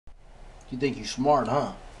You think you're smart,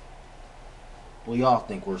 huh? We all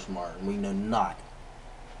think we're smart, and we know not.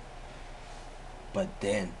 But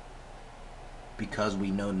then, because we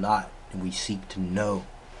know not, and we seek to know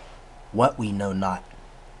what we know not,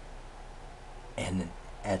 and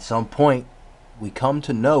at some point, we come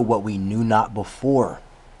to know what we knew not before.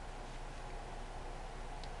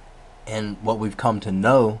 And what we've come to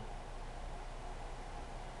know,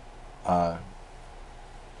 I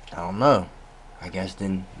don't know. I guess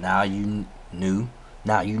then now you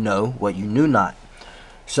know what you knew not.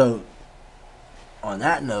 So, on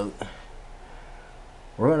that note,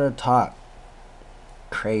 we're going to talk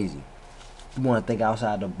crazy. You want to think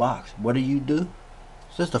outside the box. What do?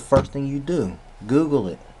 It's just the first thing you do. Google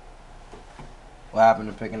it. What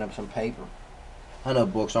happened to picking up some paper? I know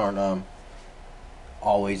books aren't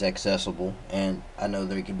always accessible, and I know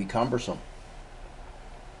they can be cumbersome.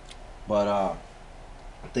 But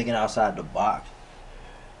thinking outside the box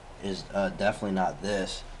is definitely not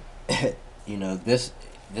this. This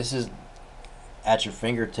is at your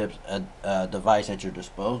fingertips, a device at your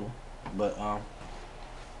disposal. But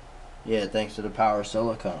yeah, thanks to the power of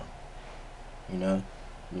silicone.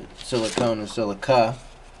 Silicone and silica,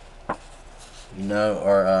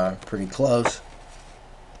 are pretty close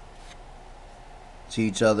to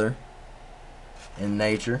each other in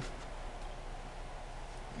nature.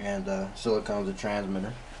 And silicone's a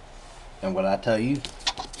transmitter. And what I tell you,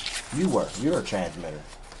 you're a transmitter.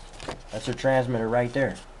 That's a transmitter right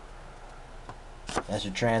there. That's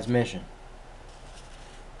a transmission.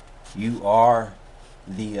 You are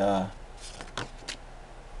the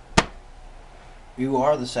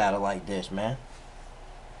satellite dish, man.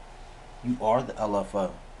 You are the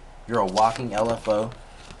LFO. You're a walking LFO,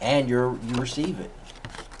 and you receive it.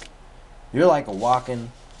 You're like a walking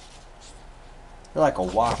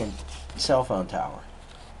cell phone tower,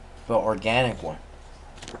 but organic one.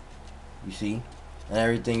 You see, and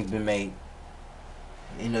everything's been made.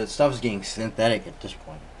 Stuff's getting synthetic at this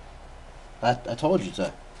point. I told you it's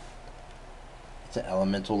an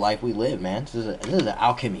elemental life we live, man. This is an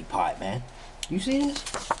alchemy pot, man. You see this?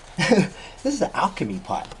 This is an alchemy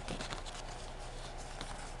pot.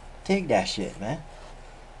 Take that shit, man.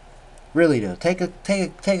 Really though, take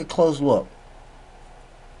a close look.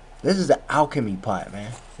 This is the alchemy pot,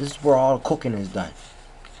 man. This is where all the cooking is done.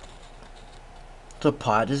 The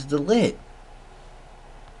pot is the lid.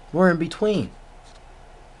 We're in between.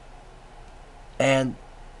 And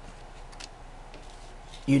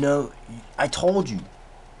I told you,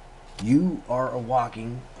 you are a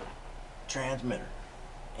walking transmitter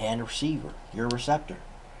and receiver. You're a receptor.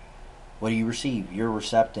 What do you receive? You're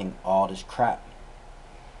recepting all this crap.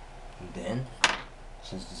 And then,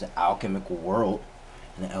 since it's an alchemical world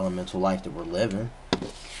and an elemental life that we're living,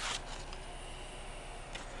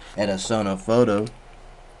 and a sonophoto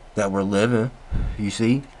that we're living, you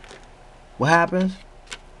see, what happens?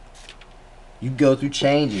 You go through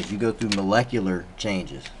changes. You go through molecular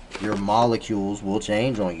changes. Your molecules will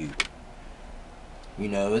change on you.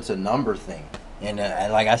 It's a number thing. And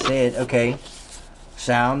like I said, okay,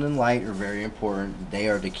 sound and light are very important. They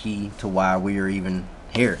are the key to why we are even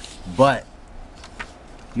here. But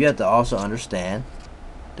you have to also understand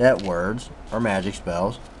that words are magic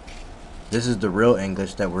spells. This is the real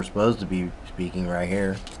English that we're supposed to be speaking right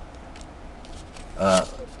here.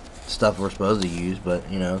 Stuff we're supposed to use, but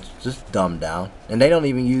it's just dumbed down. And they don't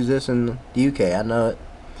even use this in the UK. I know it.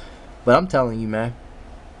 But I'm telling you, man.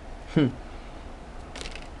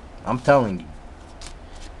 I'm telling you.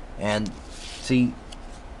 And see,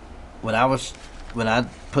 when I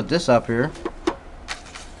put this up here,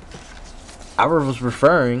 I was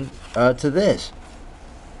referring to this.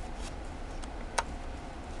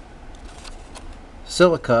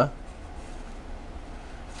 Silica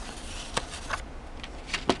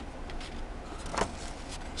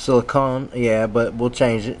silicone, yeah, but we'll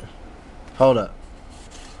change it. Hold up.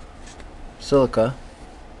 Silica.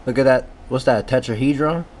 Look at that. What's that? A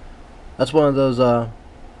tetrahedron? That's one of those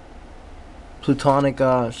plutonic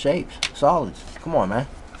shapes, solids. Come on, man.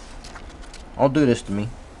 Don't do this to me.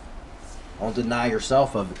 Don't deny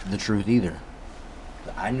yourself of the truth either.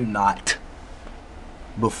 I knew not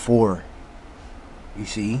before. You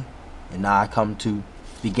see? And now I come to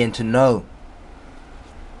begin to know.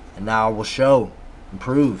 And now I will show and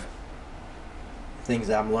prove things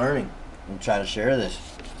that I'm learning and try to share this.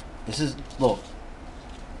 This is, look.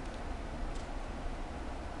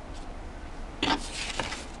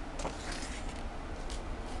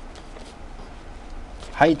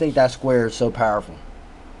 How do you think that square is so powerful?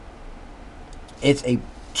 It's a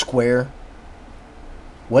square.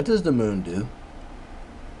 What does the moon do?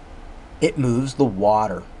 It moves the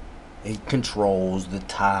water. It controls the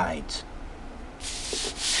tides.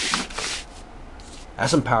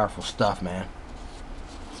 That's some powerful stuff, man.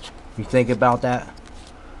 You think about that?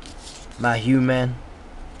 My human.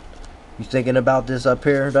 You thinking about this up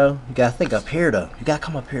here, though? You gotta think up here, though. You gotta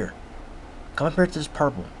come up here. Come up here to this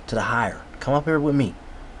purple, to the higher. Come up here with me.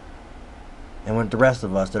 And with the rest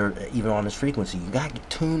of us that are even on this frequency, you gotta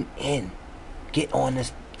tune in. Get on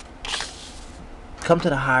this. Come to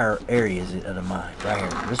the higher areas of the mind, right here.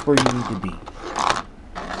 This is where you need to be.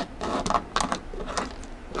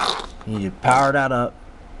 You need to power that up.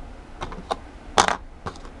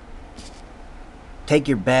 Take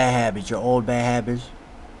your bad habits, your old bad habits.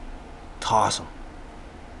 Toss them.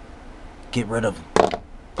 Get rid of them.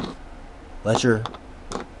 Let your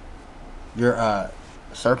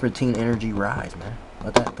serpentine energy rise, man.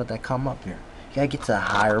 Let that come up here. You gotta get to a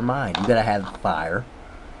higher mind. You gotta have fire.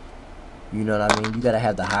 You know what I mean? You gotta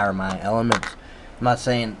have the higher mind elements. I'm not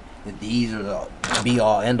saying that these are the be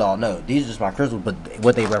all end all. No, these are just my crystals, but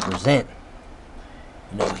what they represent.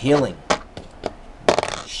 You know, healing,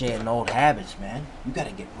 shedding old habits, man. You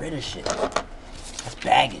gotta get rid of shit. That's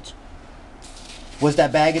baggage. Where's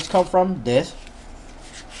that baggage come from? This.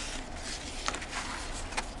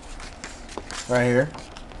 Right here.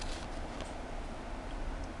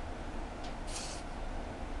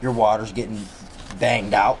 Your water's getting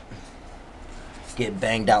banged out. Get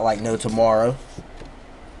banged out like no tomorrow.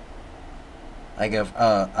 Like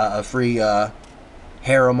a free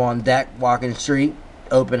harem on deck, walking the street,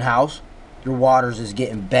 open house. Your waters is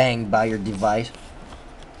getting banged by your device.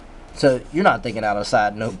 So you're not thinking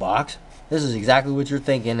outside no box. This is exactly what you're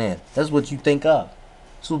thinking in. That's what you think of.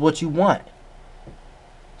 This is what you want.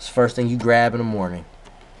 It's the first thing you grab in the morning.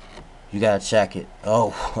 You gotta check it. Oh,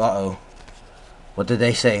 uh-oh. What did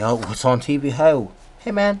they say? Oh, what's on TV? Oh,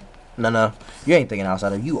 hey man. No. You ain't thinking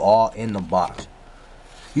outside of. You all in the box.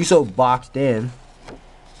 You so boxed in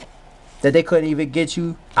that they couldn't even get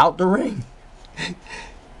you out the ring.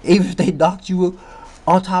 Even if they knocked you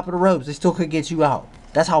on top of the ropes, they still couldn't get you out.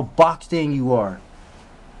 That's how boxed in you are.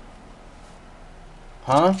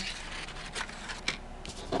 Huh?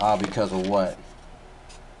 Because of what?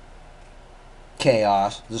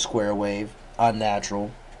 Chaos, the square wave,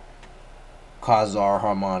 unnatural, causes our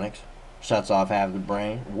harmonics, shuts off half the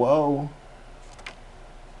brain. Whoa.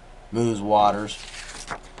 Moves waters.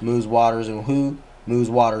 Moves waters in who? Moves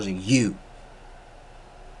waters in you.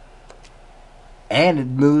 And it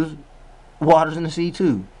moves waters in the sea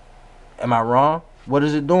too. Am I wrong? What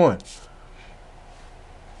is it doing?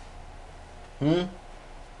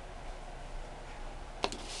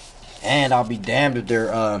 And I'll be damned if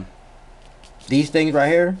they're these things right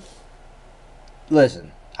here.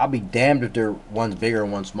 Listen, I'll be damned if they're one's bigger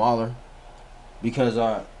and one's smaller. Because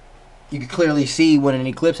you can clearly see when an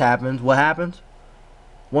eclipse happens, what happens?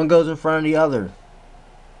 One goes in front of the other.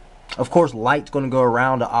 Of course, light's going to go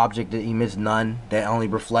around an object that emits none, that only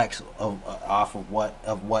reflects off of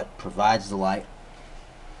what provides the light.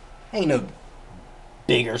 Ain't no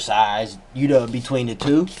bigger size, between the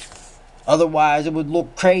two. Otherwise, it would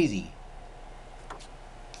look crazy.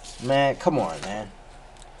 Man, come on, man.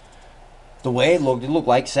 The way it looked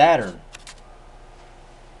like Saturn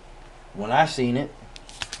when I seen it.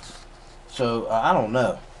 So I don't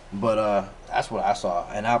know, but that's what I saw.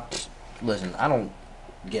 And listen, I don't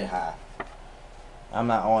get high. I'm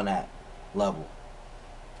not on that level.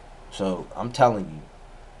 So I'm telling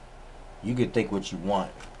you, you can think what you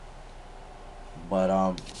want,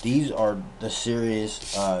 but these are the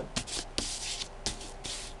serious.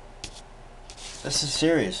 This is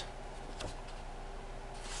serious.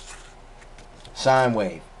 Sine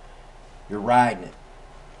wave. You're riding it.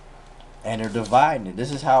 And they're dividing it.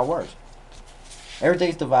 This is how it works.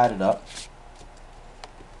 Everything's divided up.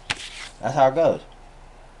 That's how it goes.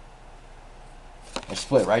 It's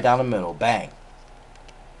split right down the middle. Bang.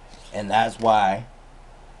 And that's why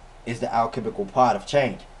it's the alchemical pot of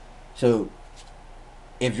change. So,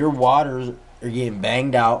 if your waters are getting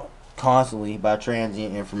banged out constantly by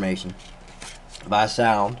transient information, by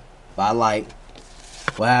sound, by light,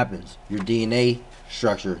 what happens? Your DNA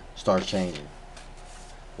structure starts changing.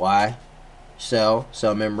 Why? Cell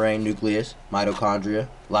membrane, nucleus, mitochondria,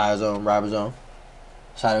 lysosome, ribosome,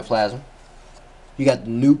 cytoplasm. You got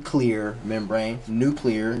the nuclear membrane,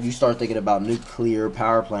 you start thinking about nuclear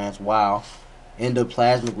power plants. Wow.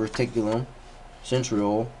 Endoplasmic reticulum,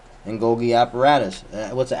 centriole, and Golgi apparatus.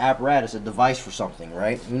 What's an apparatus? A device for something,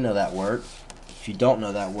 right? You know that word. If you don't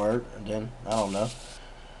know that word, then I don't know.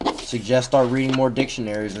 Suggest start reading more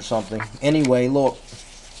dictionaries or something. Anyway, look.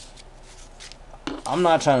 I'm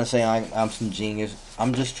not trying to say I'm some genius.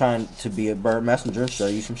 I'm just trying to be a bird messenger and show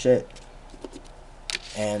you some shit.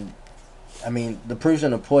 And, I mean, the proof's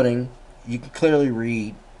in the pudding. You can clearly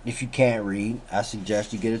read if you can't read, I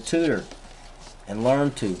suggest you get a tutor and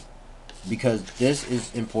learn to, because this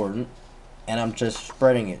is important and I'm just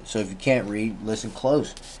spreading it. So if you can't read, listen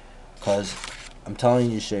close, because I'm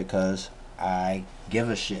telling you shit because I give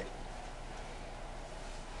a shit.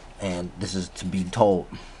 And this is to be told.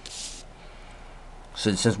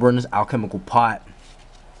 So since we're in this alchemical pot,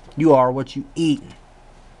 you are what you eat.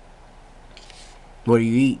 What do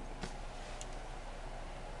you eat?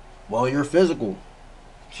 Well, you're physical.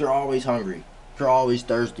 You're always hungry. You're always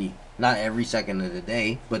thirsty. Not every second of the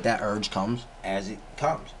day, but that urge comes as it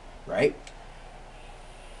comes, right?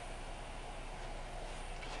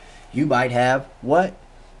 You might have what?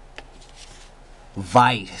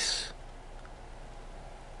 Vice.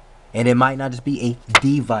 And it might not just be a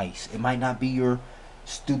device. It might not be your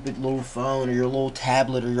stupid little phone or your little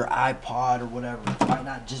tablet or your iPod or whatever. It might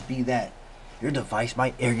not just be that. Your device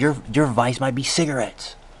might, or your vice might be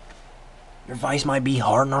cigarettes. Your vice might be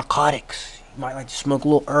hard narcotics. You might like to smoke a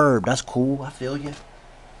little herb. That's cool. I feel you.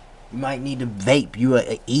 You might need to vape. You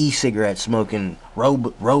a e-cigarette smoking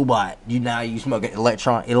robot. You smoking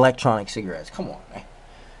electronic cigarettes. Come on, man.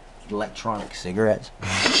 Electronic cigarettes.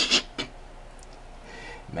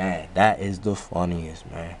 Man, that is the funniest,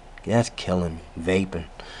 man. That's killing me. Vaping.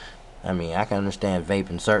 I mean, I can understand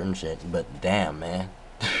vaping certain shit, but damn, man.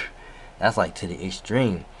 That's like to the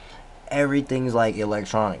extreme. Everything's like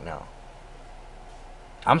electronic now.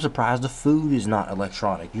 I'm surprised the food is not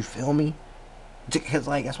electronic. You feel me? Because,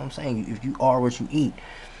 like, that's what I'm saying. If you are what you eat,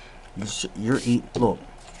 you're eating. Look,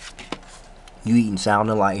 you eating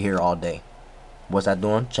sound and light here all day. What's that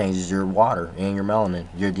doing? Changes your water and your melanin,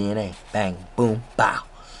 your DNA. Bang, boom, bow.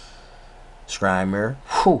 Scry mirror.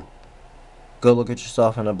 Whew. Go look at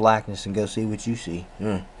yourself in the blackness and go see what you see.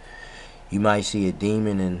 You might see a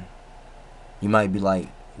demon, and you might be like,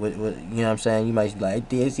 what, you know what I'm saying? You might be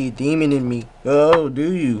like, I see a demon in me. Oh,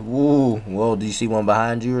 do you? Ooh. Well, do you see one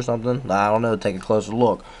behind you or something? I don't know. Take a closer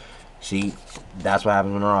look. See, that's what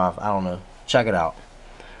happens when they're off. I don't know. Check it out.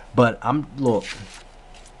 But look.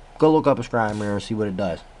 Go look up a scry mirror and see what it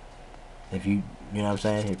does. If you know what I'm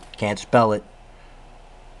saying? If you can't spell it,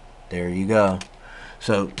 there you go.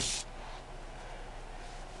 So,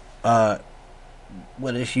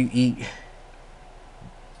 what if you eat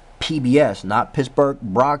PBS, not Pittsburgh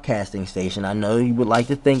Broadcasting Station? I know you would like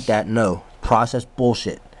to think that. No. Processed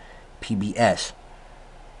bullshit. PBS.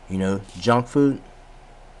 You know, junk food.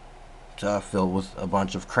 It's filled with a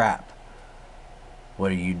bunch of crap.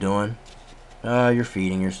 What are you doing? You're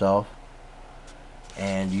feeding yourself.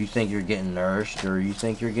 And you think you're getting nourished, or you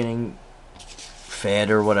think you're getting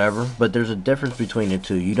fed or whatever. But there's a difference between the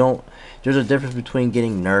two. There's a difference between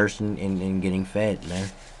getting nourished and getting fed, man.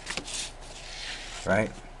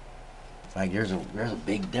 Right? Like, there's a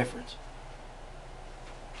big difference.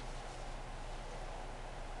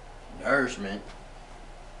 Nourishment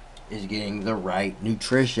is getting the right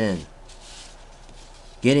nutrition.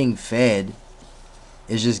 Getting fed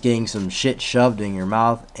is just getting some shit shoved in your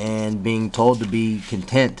mouth and being told to be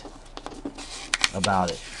content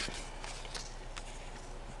about it.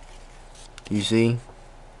 You see?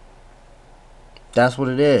 That's what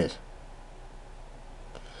it is.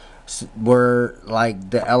 We're like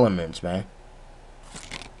the elements, man.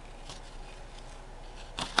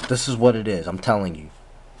 This is what it is. I'm telling you.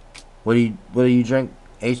 What do you drink?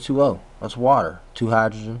 H2O. That's water. 2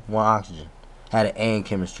 hydrogen, 1 oxygen. Had an A in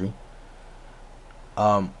chemistry.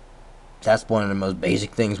 That's one of the most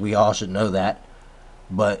basic things. We all should know that.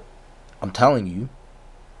 But I'm telling you,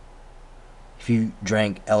 if you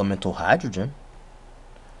drank elemental hydrogen,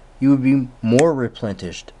 you would be more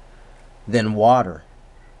replenished than water.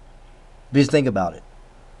 Because think about it.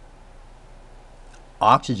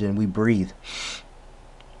 Oxygen we breathe,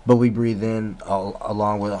 but we breathe in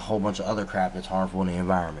along with a whole bunch of other crap that's harmful in the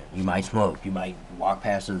environment. You might smoke. You might walk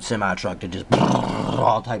past a semi truck that just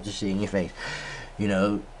all types of shit in your face. You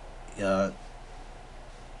know,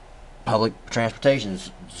 public transportation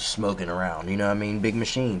is smoking around. You know what I mean? Big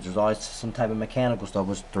machines. There's always some type of mechanical stuff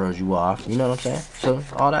which throws you off. You know what I'm saying? So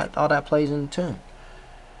all that plays in tune.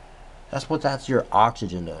 That's your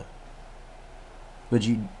oxygen though. But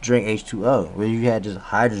you drink H2O, where you had just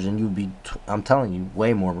hydrogen, you'd be, I'm telling you,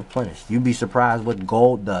 way more replenished. You'd be surprised what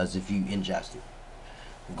gold does if you ingest it.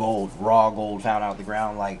 Gold, raw gold found out of the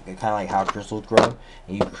ground, like kind of like how crystals grow,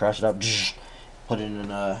 and you crush it up, put it in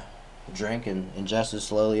a drink and ingest it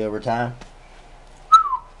slowly over time.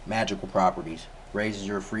 Magical properties. Raises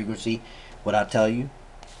your frequency. What I tell you,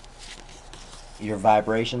 your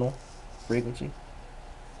vibrational frequency.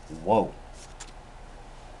 Whoa.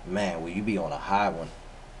 Man, will you be on a high one?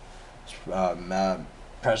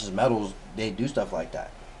 Precious metals, they do stuff like that,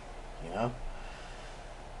 you know.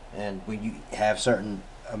 And when you have certain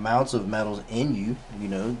amounts of metals in you, you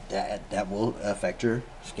know, that will affect your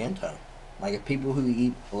skin tone. Like if people who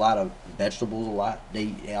eat a lot of vegetables a lot,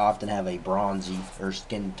 they often have a bronzy or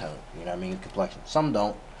skin tone. You know what I mean? Complexion. Some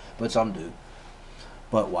don't, but some do.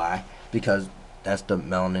 But why? Because that's the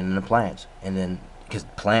melanin in the plants, and then because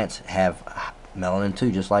plants have melanin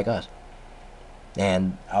too, just like us.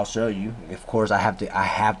 And I'll show you. Of course, I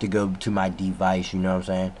have to go to my device. You know what I'm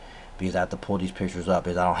saying? Because I have to pull these pictures up,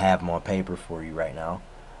 because I don't have them on paper for you right now.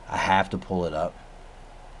 I have to pull it up.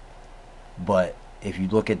 But if you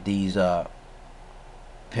look at these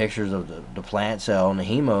pictures of the plant cell and the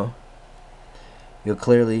hemo, you'll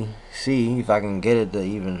clearly see, if I can get it to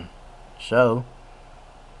even show.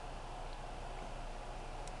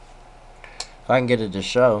 If I can get it to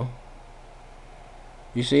show,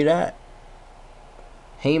 you see that?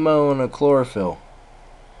 Hemo and a chlorophyll.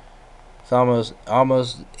 It's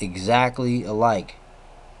almost exactly alike.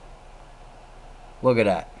 Look at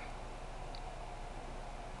that.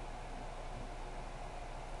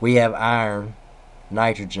 We have iron,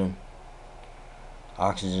 nitrogen,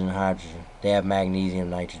 oxygen, and hydrogen. They have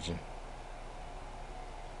magnesium, nitrogen.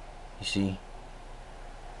 You see?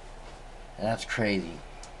 And that's crazy.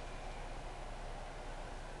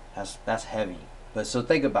 That's heavy. But so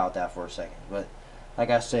think about that for a second. But like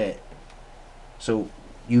I said, so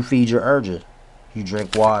you feed your urges. You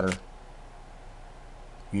drink water.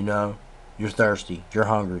 You know, you're thirsty. You're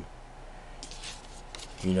hungry.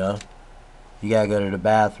 You know, you gotta go to the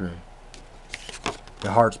bathroom.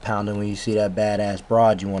 Your heart's pounding when you see that badass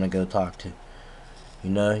broad you want to go talk to.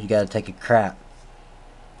 You know, you gotta take a crap.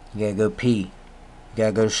 You gotta go pee. You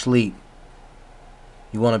gotta go to sleep.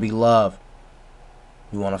 You want to be loved.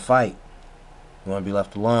 You want to fight. You want to be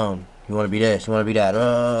left alone. You want to be this. You want to be that.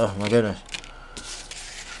 Oh my goodness.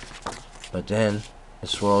 But then it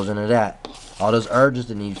swirls into that. All those urges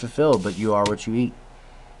that need fulfilled, but you are what you eat.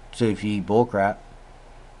 So if you eat bullcrap,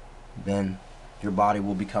 then your body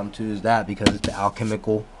will become to is that, because it's the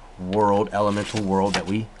alchemical world, elemental world that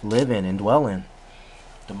we live in and dwell in.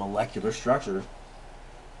 The molecular structure,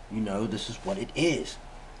 you know, this is what it is.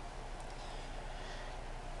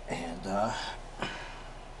 And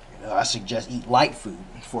you know, I suggest eat light food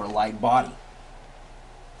for a light body.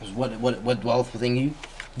 Because what dwelleth within you?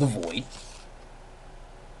 The void.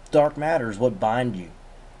 Dark matter is what binds you.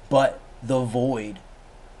 But the void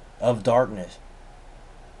of darkness.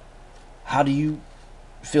 How do you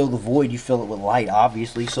fill the void? You fill it with light,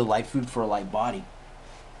 obviously. So light food for a light body.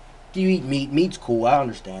 Do you eat meat? Meat's cool. I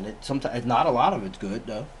understand it. Sometimes, not a lot of it's good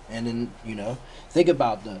though. And then, you know, think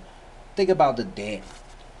about the dead.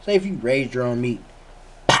 Say if you raised your own meat,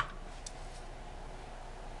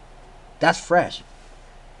 that's fresh.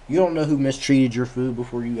 You don't know who mistreated your food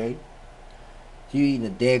before you ate. If you eating a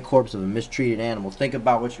dead corpse of a mistreated animal, think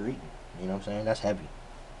about what you're eating. You know what I'm saying? That's heavy.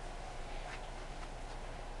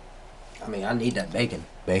 I mean, I need that bacon,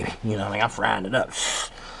 baby. You know what I mean? I'm frying it up.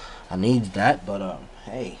 I need that, but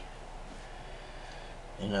hey,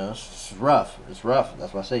 you know, it's rough. It's rough.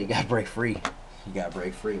 That's why I say you gotta break free. You gotta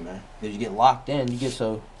break free, man. Because you get locked in, you get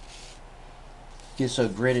so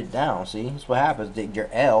gridded down. See, that's what happens. Your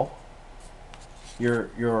L,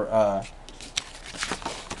 your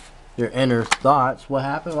inner thoughts. What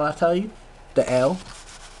happened when I tell you? The L,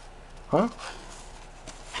 huh?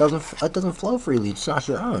 It doesn't flow freely. It's not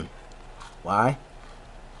your own. Why?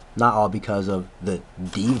 Not all because of the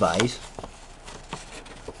device,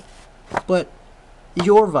 but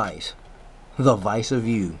your vice, the vice of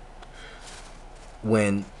you.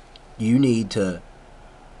 When you need to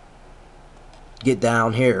get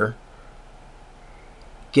down here,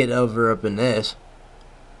 get over up in this,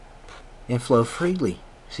 and flow freely.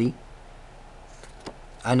 See?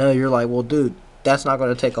 I know you're like, well, dude, that's not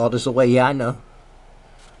going to take all this away. Yeah, I know.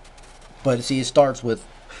 But see, it starts with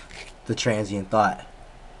the transient thought.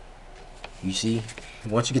 You see?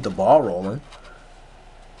 Once you get the ball rolling,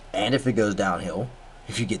 and if it goes downhill,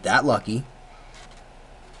 if you get that lucky,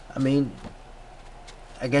 I mean,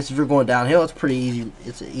 I guess if you're going downhill, it's pretty easy.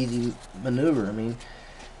 It's an easy maneuver. I mean,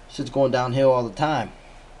 shit's going downhill all the time.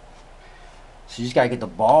 So you just gotta get the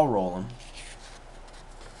ball rolling.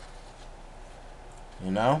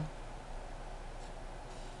 You know?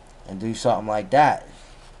 And do something like that.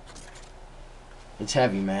 It's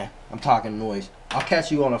heavy, man. I'm talking noise. I'll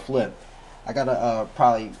catch you on a flip. I gotta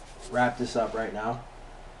probably wrap this up right now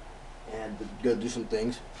and go do some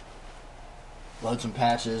things. Load some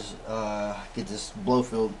patches, get this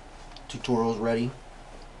blowfield tutorials ready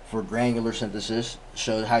for granular synthesis.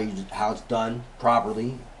 Show how it's done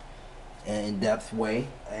properly and in-depth way,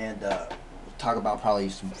 and talk about probably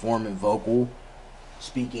some form and vocal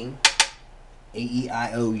speaking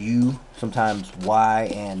A-E-I-O-U, sometimes Y,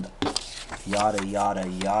 and yada yada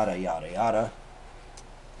yada yada yada.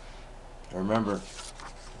 Remember,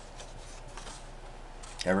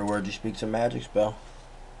 every word you speak's a magic spell.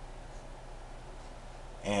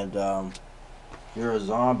 And you're a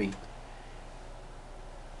zombie.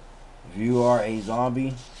 If you are a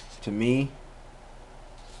zombie, to me,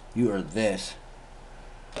 you are this.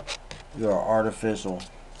 You are artificial.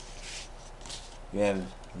 You have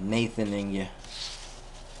Nathan in you.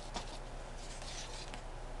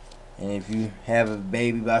 And if you have a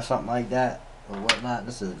baby by something like that or whatnot,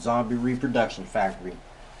 this is a zombie reproduction factory.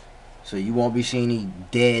 So you won't be seeing any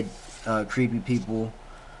dead, creepy people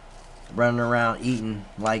running around eating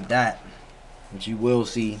like that. But you will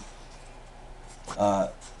see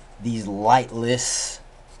these lightless,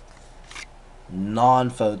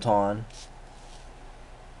 non-photon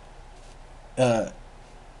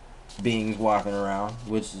beings walking around,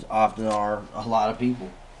 which often are a lot of people.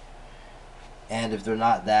 And if they're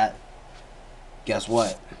not that, guess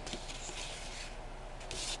what?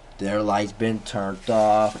 Their light's been turned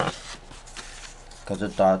off because their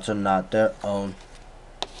thoughts are not their own.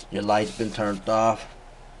 Your light's been turned off.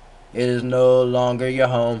 It is no longer your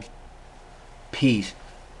home. Peace,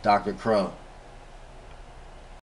 Dr. Crow.